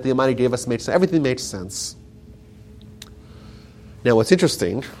that the Almighty gave us makes sense. Everything makes sense. Now, what's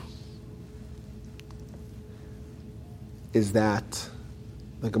interesting is that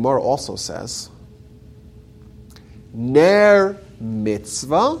the Gemara also says, Ner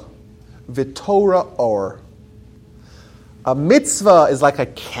mitzvah v'Torah or. A mitzvah is like a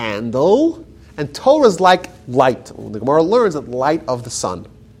candle, and Torah is like light. The Gemara learns that light of the sun.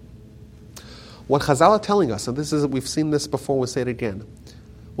 What Chazal are telling us, and we've seen this before, we'll say it again,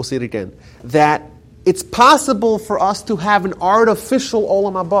 that it's possible for us to have an artificial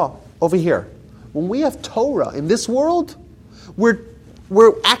Olam Haba over here. When we have Torah in this world, we're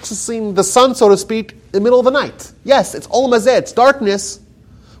accessing the sun, so to speak, in the middle of the night. Yes, it's Olam Hazeh, it's darkness.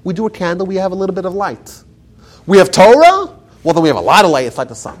 We do a candle, we have a little bit of light. We have Torah, well then we have a lot of light, it's like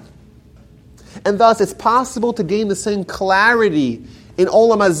the sun. And thus, it's possible to gain the same clarity in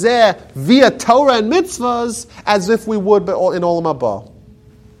Olam Hazeh via Torah and mitzvahs as if we would in Olam Haba.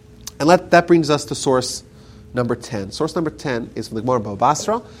 And that brings us to source number 10. Source number 10 is from the Gemara in Bava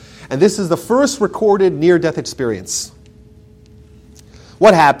Basra, and this is the first recorded near-death experience.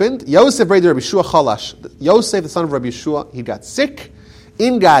 What happened? Yosef, Rabbi Yeshua Chalash. Yosef, the son of Rabbi Yeshua, he got sick.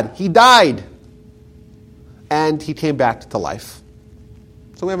 In God, he died. And he came back to life.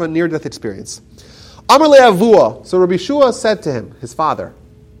 So we have a near-death experience. Amar le'avua. So Rabbi Yeshua said to him, his father,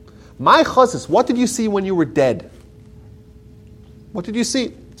 My chazis, what did you see when you were dead? What did you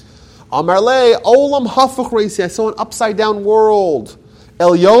see? Amar le, olam hafuch reisi. I saw an upside-down world.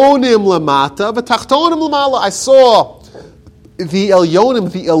 Elyonim lamata, v'tachtonim lamala. I saw the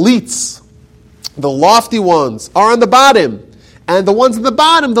elyonim, the elites, the lofty ones, are on the bottom. And the ones at the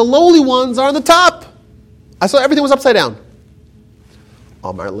bottom, the lowly ones, are on the top. I saw everything was upside down.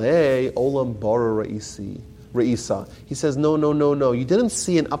 Amar le, olam bara reisa. He says, no. You didn't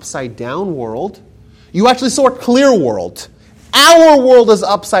see an upside down world. You actually saw a clear world. Our world is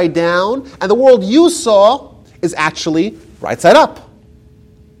upside down, and the world you saw is actually right side up.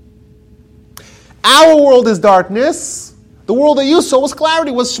 Our world is darkness. The world that you saw was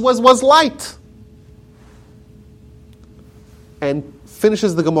clarity, was light. And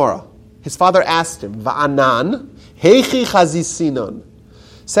finishes the Gemara. His father asked him, Va'anan, heichi chazisinon.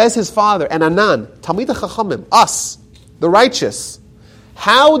 Says his father, and Anan, Talmid HaChachamim, us, the righteous,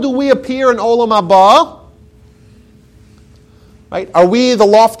 how do we appear in Olam Haba? Right? Are we the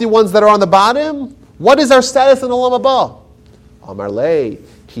lofty ones that are on the bottom? What is our status in Olam Haba? Amar lei,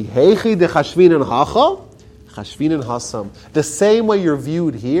 ki heichi de chashvinin hacha, chashvinin hasam. The same way you're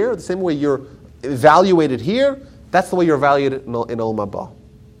viewed here, the same way you're evaluated here, that's the way you're evaluated in Olam Haba.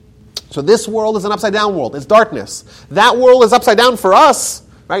 So this world is an upside down world. It's darkness. That world is upside down for us.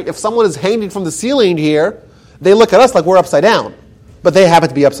 Right? If someone is hanging from the ceiling here, they look at us like we're upside down. But they happen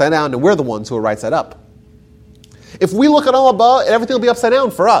to be upside down, and we're the ones who are right side up. If we look at Olam Haba, everything will be upside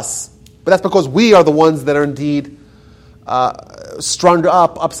down for us. But that's because we are the ones that are indeed strung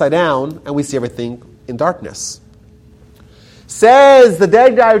up, upside down, and we see everything in darkness. Says the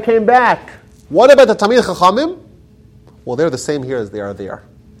dead guy who came back, what about the Talmidei Chachamim? Well, they're the same here as they are there.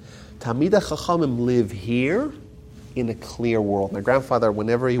 Talmidei Chachamim live here in a clear world. My grandfather,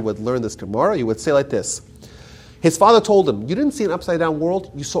 whenever he would learn this Gemara, he would say like this. His father told him, you didn't see an upside down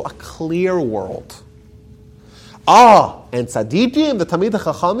world, you saw a clear world. And Tzadikim, the Talmidei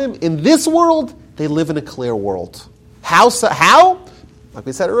Chachamim, in this world, they live in a clear world. How? Like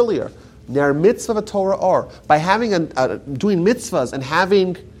we said earlier, Ner mitzvah Torah or by having doing mitzvahs and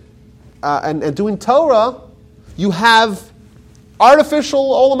having and doing Torah, you have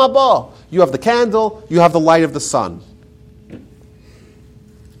artificial Olam Haba. You have the candle, you have the light of the sun.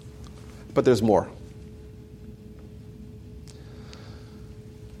 But there's more.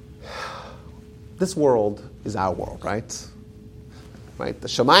 This world is our world, right? Right? The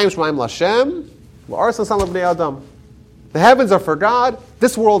Shemayim Lashem, V'aretz L'San L'Bnei Adam. The heavens are for God.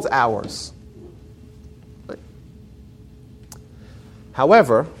 This world's ours. Right?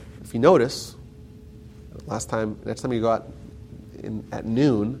 However, if you notice, next time you go out at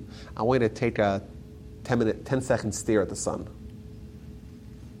noon, I want you to take a 10-second stare at the sun.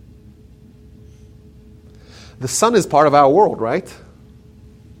 The sun is part of our world, right?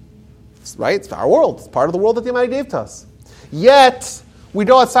 Right? It's our world. It's part of the world that the Almighty gave to us. Yet, we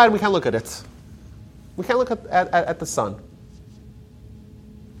go outside and we can't look at it. We can't look at the sun.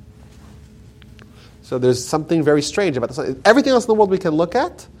 So there's something very strange about the sun. Everything else in the world we can look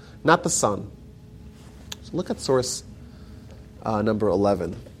at, not the sun. So look at source number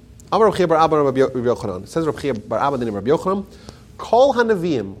 11. Amar Rav Chia bar Abba Rabbi Yochanan. It says Rav Chia bar Abba Rabbi Yochanan, Kol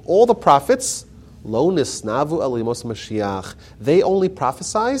HaNeviim, all the prophets, Lo nisnavu el yemos Mashiach. They only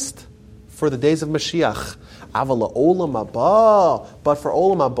prophesied for the days of Mashiach. Aval olam haba, but for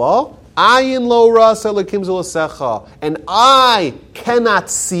olam haba, ayin lo ras elokim zulasecha, and I cannot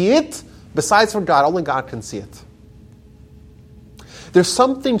see it. Besides from God, only God can see it. There's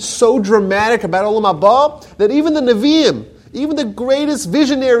something so dramatic about olam haba that even the Nevi'im, even the greatest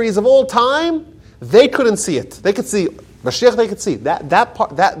visionaries of all time, they couldn't see it. They could see Mashiach. They could see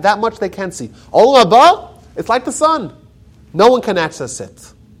that much. They can see. Olam haba, it's like the sun. No one can access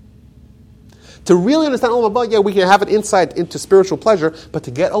it. To really understand Olam haba, yeah, we can have an insight into spiritual pleasure, but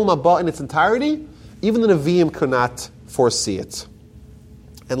to get Olam haba in its entirety, even the Nevi'im could not foresee it.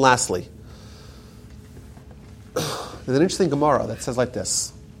 And lastly, there's an interesting Gemara that says like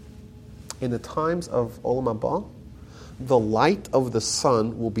this: in the times of Olam haba, the light of the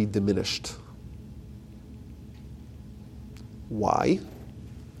sun will be diminished. Why?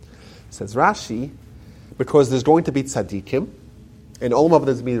 Says Rashi, because there's going to be tzaddikim, and Olam haba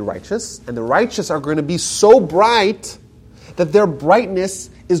is going to be righteous, and the righteous are going to be so bright that their brightness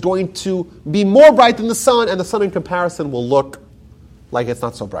is going to be more bright than the sun, and the sun in comparison will look like it's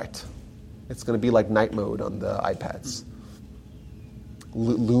not so bright. It's going to be like night mode on the iPads.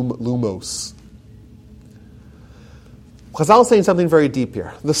 Lumos. Chazal is saying something very deep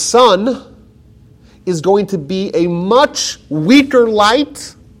here. The sun is going to be a much weaker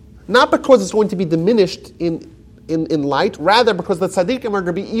light, not because it's going to be diminished in light, rather because the tzaddikim are going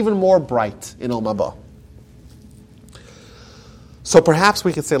to be even more bright in Olam haba. So perhaps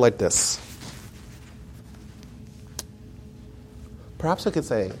we could say like this. Perhaps I could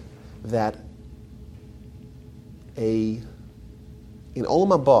say that in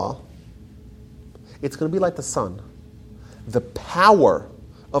Olam haba, it's going to be like the sun. The power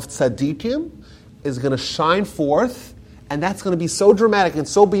of tzaddikim is going to shine forth, and that's going to be so dramatic and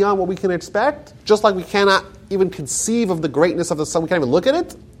so beyond what we can expect, just like we cannot even conceive of the greatness of the sun, we can't even look at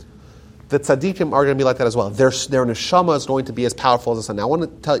it. The tzaddikim are going to be like that as well. Their neshama is going to be as powerful as the sun. Now I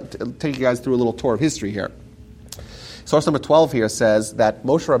want to take you guys through a little tour of history here. Source number 12 here says that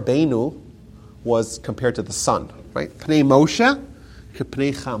Moshe Rabbeinu was compared to the sun, right? Pnei Moshe,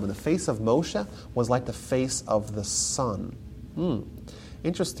 Pnei Cham. And the face of Moshe was like the face of the sun.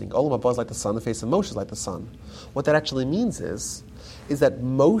 Interesting. Olam haba is like the sun, the face of Moshe is like the sun. What that actually means is that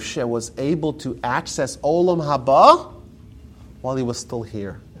Moshe was able to access Olam haba while he was still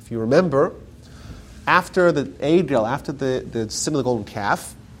here. If you remember, after the Egel, after the sin of the golden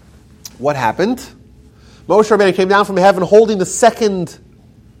calf, what happened? Moshe Rabbeinu came down from heaven holding the second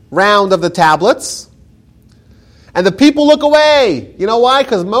round of the tablets. And the people look away. You know why?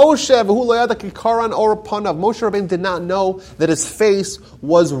 Because Moshe Rabbeinu did not know that his face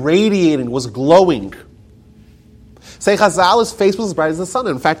was radiating, was glowing. Say Chazal, his face was as bright as the sun.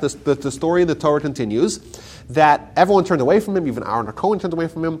 In fact, the story in the Torah continues that everyone turned away from him, even Aaron HaKohen turned away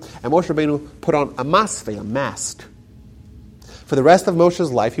from him, and Moshe Rabbeinu put on a masveh, a mask. For the rest of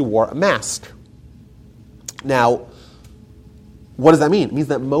Moshe's life, he wore a mask. Now, what does that mean? It means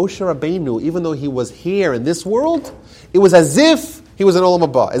that Moshe Rabbeinu, even though he was here in this world, it was as if he was an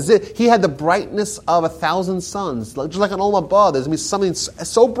Olam Haba, as if he had the brightness of 1,000 suns, just like an Olam Haba. There's going to be something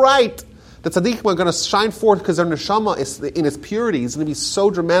so bright that tzaddikim are going to shine forth because their neshama is in its purity. It's going to be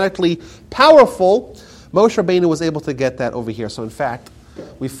so dramatically powerful. Moshe Rabbeinu was able to get that over here. So in fact,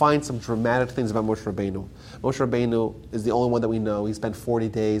 we find some dramatic things about Moshe Rabbeinu. Moshe Rabbeinu is the only one that we know. He spent 40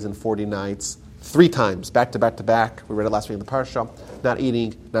 days and 40 nights, 3 times, back to back to back. We read it last week in the Parsha. Not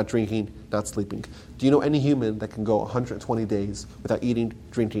eating, not drinking, not sleeping. Do you know any human that can go 120 days without eating,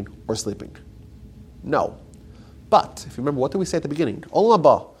 drinking, or sleeping? No. But, if you remember, what did we say at the beginning? Olam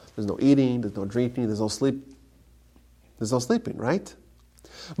haba. There's no eating, there's no drinking, there's no sleep. There's no sleeping, right?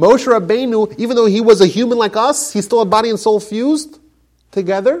 Moshe Rabbeinu, even though he was a human like us, he still had body and soul fused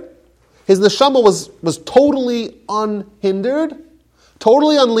together. His neshama was totally unhindered,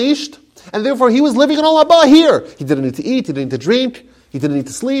 totally unleashed, and therefore he was living in Olam haba here. He didn't need to eat, he didn't need to drink, he didn't need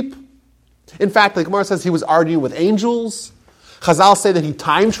to sleep. In fact, the Gemara says he was arguing with angels. Chazal say that he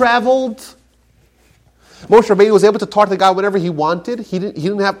time traveled. Moshe Rabbeinu was able to talk to God whenever he wanted. He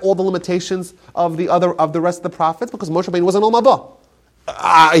didn't have all the limitations of the rest of the prophets because Moshe Rabbeinu was an Olam haba.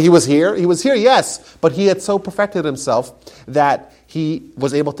 He was here, yes, but he had so perfected himself that he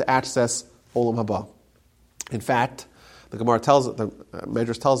was able to access Olam haba. In fact, the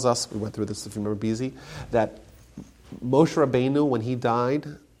Medrash tells us, we went through this if you remember Bizi, that Moshe Rabbeinu, when he died,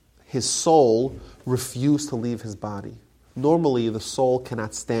 his soul refused to leave his body. Normally, the soul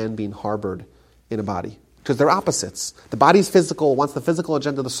cannot stand being harbored in a body because they're opposites. The body's physical, wants the physical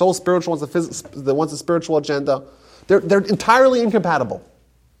agenda. The soul spiritual wants the spiritual agenda. They're entirely incompatible.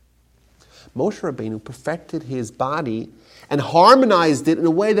 Moshe Rabbeinu perfected his body and harmonized it in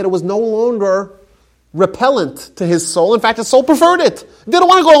a way that it was no longer repellent to his soul. In fact, his soul preferred it. He didn't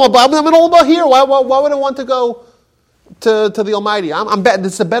want to go above. I'm in Olam here. Why would I want to go to the Almighty?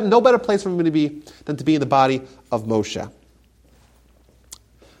 This is no better place for me to be than to be in the body of Moshe.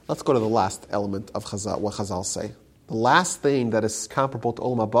 Let's go to the last element of Chazal, what Chazal say. The last thing that is comparable to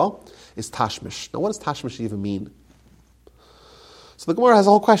Olam haba is Tashmish. Now, what does Tashmish even mean? So the Gemara has a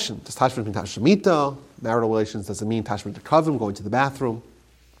whole question. Does Tashmish mean Tashmita? Marital relations, does it mean Tashmit Kavim, going to the bathroom?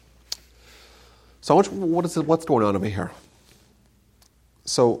 So what's going on over here?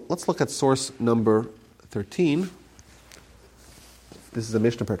 So let's look at source number 13. This is a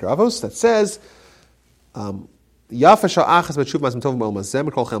Mishnah Perkei Avos that says, it's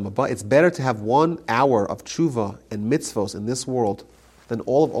better to have 1 hour of tshuva and mitzvos in this world than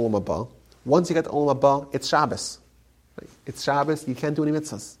all of Olam haba. Once you get to Olam haba, it's Shabbos. It's Shabbos, you can't do any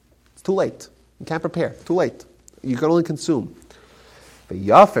mitzvahs. It's too late. You can't prepare. Too late. You can only consume. And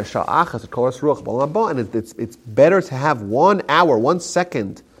it's better to have 1 hour, 1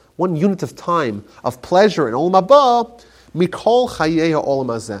 second, 1 unit of time of pleasure in Olam haba mikol chayei ha'olam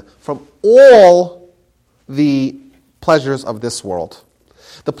hazeh, from all the pleasures of this world.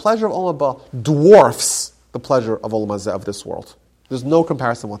 The pleasure of Olam haba dwarfs the pleasure of Olam hazeh of this world. There's no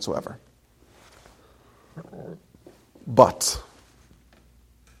comparison whatsoever. But,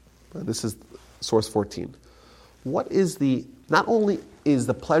 this is source 14. Not only is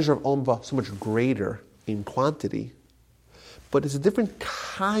the pleasure of Olam haba so much greater in quantity, but it's a different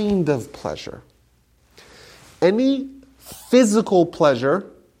kind of pleasure. Any physical pleasure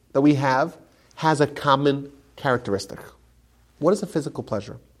that we have has a common characteristic. What is a physical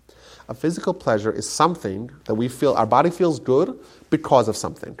pleasure? A physical pleasure is something that we feel, our body feels good because of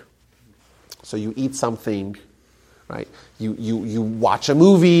something. So you eat something, right? You watch a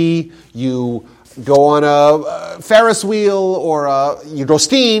movie, you go on a Ferris wheel, or you go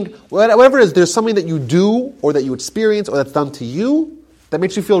skiing, whatever it is, there's something that you do or that you experience or that's done to you that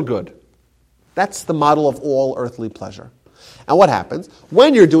makes you feel good. That's the model of all earthly pleasure. And what happens?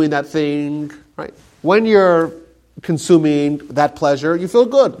 When you're doing that thing, right? When you're consuming that pleasure, you feel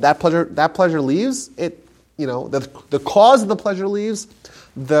good. That pleasure leaves, the cause of the pleasure leaves,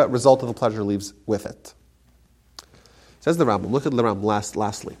 the result of the pleasure leaves with it. Says the Rambam. Look at the Rambam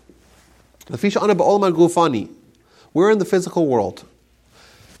lastly. We're in the physical world.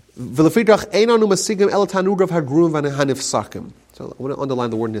 V'lefitrach einanu masigim el tanugav hagrum v'hanifsakim. So I want to underline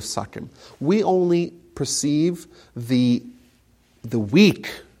the word nifsakim. We only perceive the weak,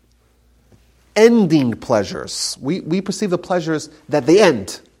 ending pleasures. We perceive the pleasures that they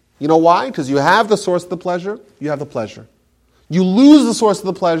end. You know why? Because you have the source of the pleasure, you have the pleasure. You lose the source of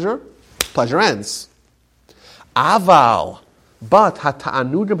the pleasure ends. Aval, but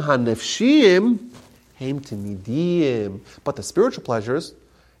hata'anudim hanefshim heim timidim. But the spiritual pleasures,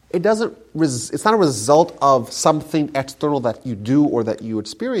 it's not a result of something external that you do or that you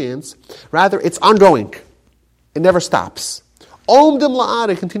experience. Rather, it's ongoing. It never stops. Omdim la'ad,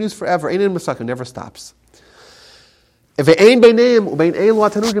 it continues forever. Einin masakim, never stops.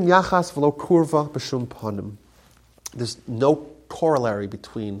 There's no corollary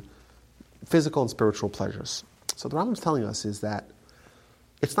between physical and spiritual pleasures. So the Rambam is telling us is that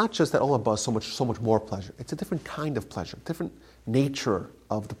it's not just that Olam Haba is so much more pleasure. It's a different kind of pleasure, different nature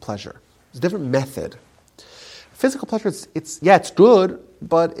of the pleasure. It's a different method. Physical pleasure, it's good,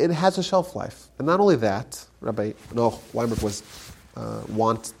 but it has a shelf life. And not only that, Rabbi Noach Weinberg was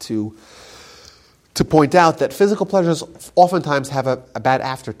want to point out that physical pleasures oftentimes have a bad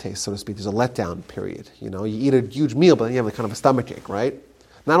aftertaste, so to speak. There's a letdown period. You eat a huge meal, but then you have a kind of a stomachache, right?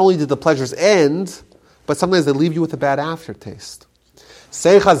 Not only did the pleasures end, but sometimes they leave you with a bad aftertaste.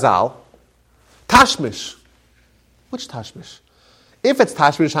 Say Chazal, tashmish. Which tashmish? If it's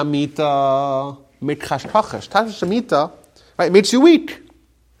tashmish hamita, mitchash kachash. Tashmish hamita, right, it makes you weak.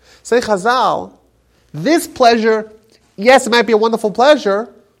 Say Chazal, this pleasure, yes, it might be a wonderful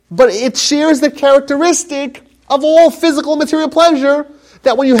pleasure, but it shares the characteristic of all physical material pleasure,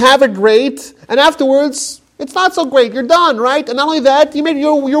 that when you have it great, and afterwards, it's not so great, you're done, right? And not only that,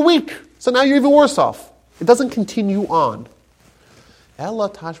 you're weak, so now you're even worse off. It doesn't continue on. Ella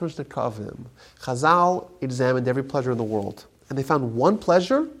tashmish nekavim. Chazal examined every pleasure in the world, and they found one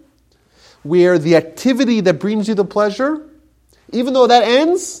pleasure where the activity that brings you the pleasure, even though that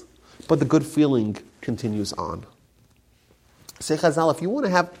ends, but the good feeling continues on. Say Chazal, if you want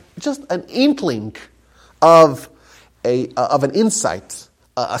to have just an inkling of an insight,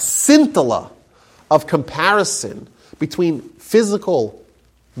 a scintilla of comparison between physical,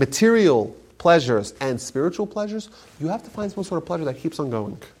 material pleasures and spiritual pleasures, you have to find some sort of pleasure that keeps on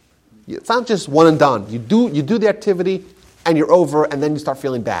going. It's not just one and done. You do the activity and you're over, and then you start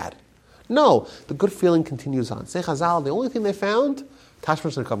feeling bad. No, the good feeling continues on. Say Chazal, the only thing they found,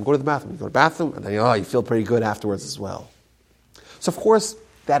 tashmish nekavim, go to the bathroom. You go to the bathroom, and then you feel pretty good afterwards as well. So of course,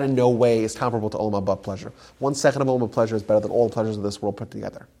 that in no way is comparable to Olam Haba pleasure. 1 second of Olam Haba pleasure is better than all the pleasures of this world put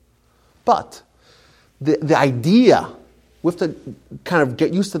together. But the idea, we have to kind of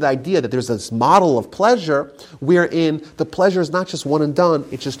get used to the idea that there's this model of pleasure wherein the pleasure is not just one and done,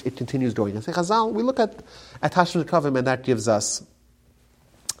 it continues going. And say Chazal, we look at Tashmish Nekavim, and that gives us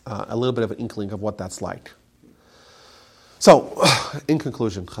a little bit of an inkling of what that's like. So, in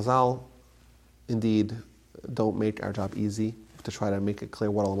conclusion, Chazal indeed don't make our job easy to try to make it clear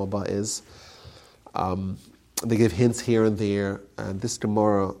what Olam Haba is. They give hints here and there. And this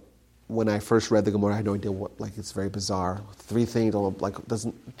Gemara, when I first read the Gemara, I had no idea what. It's very bizarre. 3 things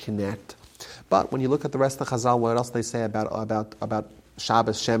doesn't connect. But when you look at the rest of Chazal, what else they say about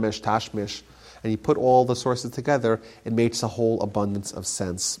Shabbos, Shemesh, Tashmish, and you put all the sources together, it makes a whole abundance of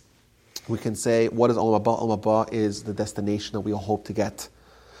sense. We can say, what is Olam Haba? Olam Haba is the destination that we all hope to get.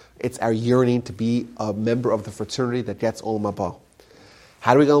 It's our yearning to be a member of the fraternity that gets Olam Haba.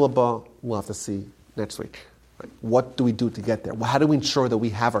 How do we get Olam Haba? We'll have to see next week. Right? What do we do to get there? How do we ensure that we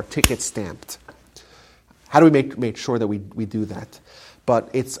have our ticket stamped? How do we make sure that we do that? But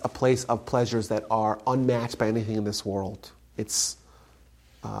it's a place of pleasures that are unmatched by anything in this world. It's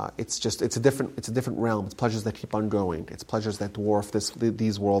a different realm. It's pleasures that keep on going. It's pleasures that dwarf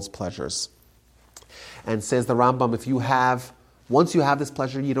these world's pleasures. And says the Rambam, once you have this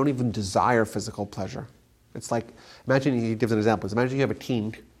pleasure, you don't even desire physical pleasure. It's like, imagine, he gives an example. Imagine you have a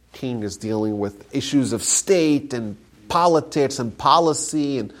king. King is dealing with issues of state and politics and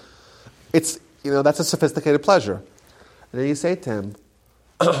policy, and it's, that's a sophisticated pleasure. And then you say to him,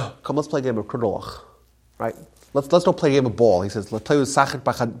 come, let's play a game of kudolach, right? Let's go play a game of ball. He says, let's play with sachet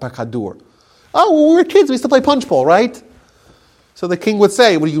b'kadur. Oh, when we were kids, we used to play punch ball, right? So the king would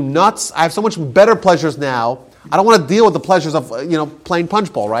say, what are you, nuts? I have so much better pleasures now. I don't want to deal with the pleasures of, playing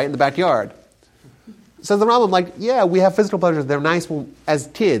punch ball, right, in the backyard. Says the Rambam, yeah, we have physical pleasures. They're nice as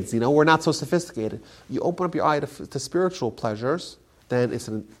kids, we're not so sophisticated. You open up your eye to spiritual pleasures, then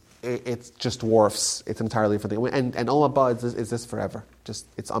it just dwarfs. It's an entirely different thing. And Olam Haba is this forever.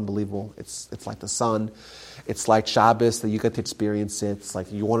 It's unbelievable. It's like the sun. It's like Shabbos, that you get to experience it. It's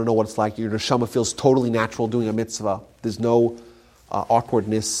like you want to know what it's like. Your neshama feels totally natural doing a mitzvah. There's no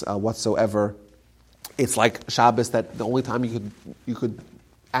awkwardness whatsoever. It's like Shabbos, that the only time you could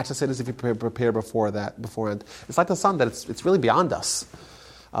access it is if you prepare beforehand. It's like the sun, that it's really beyond us.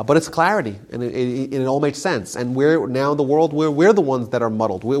 But it's clarity, and it all makes sense. And we're now in the world where we're the ones that are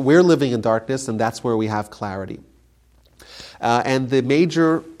muddled. We're living in darkness, and that's where we have clarity. And the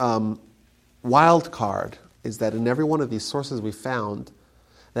major wild card is that in every one of these sources we found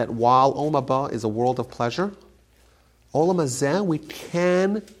that while Olam Haba is a world of pleasure, Olam Hazeh, we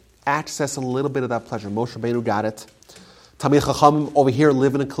can access a little bit of that pleasure. Moshe Rabbeinu got it. Talmid Chachamim over here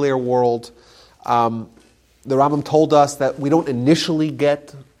live in a clear world. The Rambam told us that we don't initially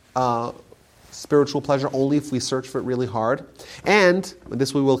get spiritual pleasure only if we search for it really hard. And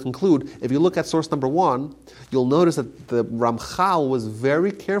this we will conclude. If you look at source number 1, you'll notice that the Ramchal was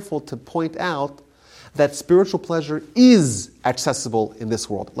very careful to point out that spiritual pleasure is accessible in this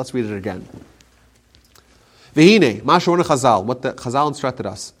world. Let's read it again. V'hine, ma she'orna Chazal, what the Chazal instructed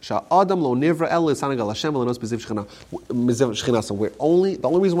us. Sha'adam lo nivra el l'sanag al Hashem v'lenos b'ziv shechina. So the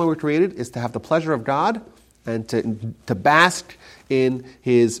only reason why we're created is to have the pleasure of God and to bask in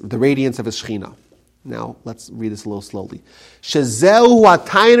the radiance of His Shechina. Now, let's read this a little slowly. Shezehu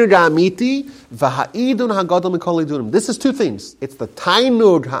ha'tainug ha'amiti v'ha'idun ha'gadol mikol idunim. This is two things. It's the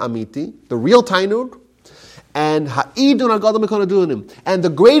tainug ha'amiti, the real tainug, and ha'idun ha'gadol mikol idunim, and the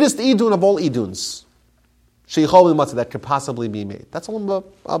greatest idun of all iduns that could possibly be made. That's Olam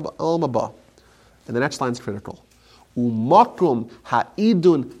Haba. And the next line is critical. Umakrum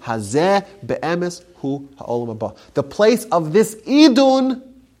ha'idun hazeh be'emes hu ha'olam haba. The place of this idun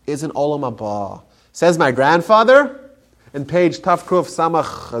is in Olam Haba. Says my grandfather in page Tafkruf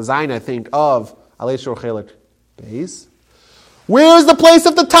Samach Zayin, I think, of Alei Shor Chelik Beis. Where is the place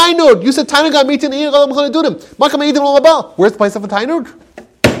of the Tainug? You said Tainug Amiti and Iyag Olam Chanedunim. Makam Idun Olam Haba. Where's the place of the Tainug?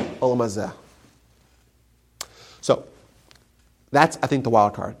 Olam Hazeh. So, that's, I think, the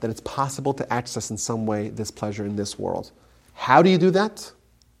wild card, that it's possible to access in some way this pleasure in this world. How do you do that?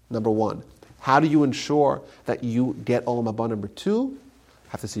 Number 1. How do you ensure that you get Olam Haba? Number 2,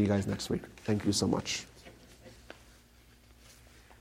 have to see you guys next week. Thank you so much.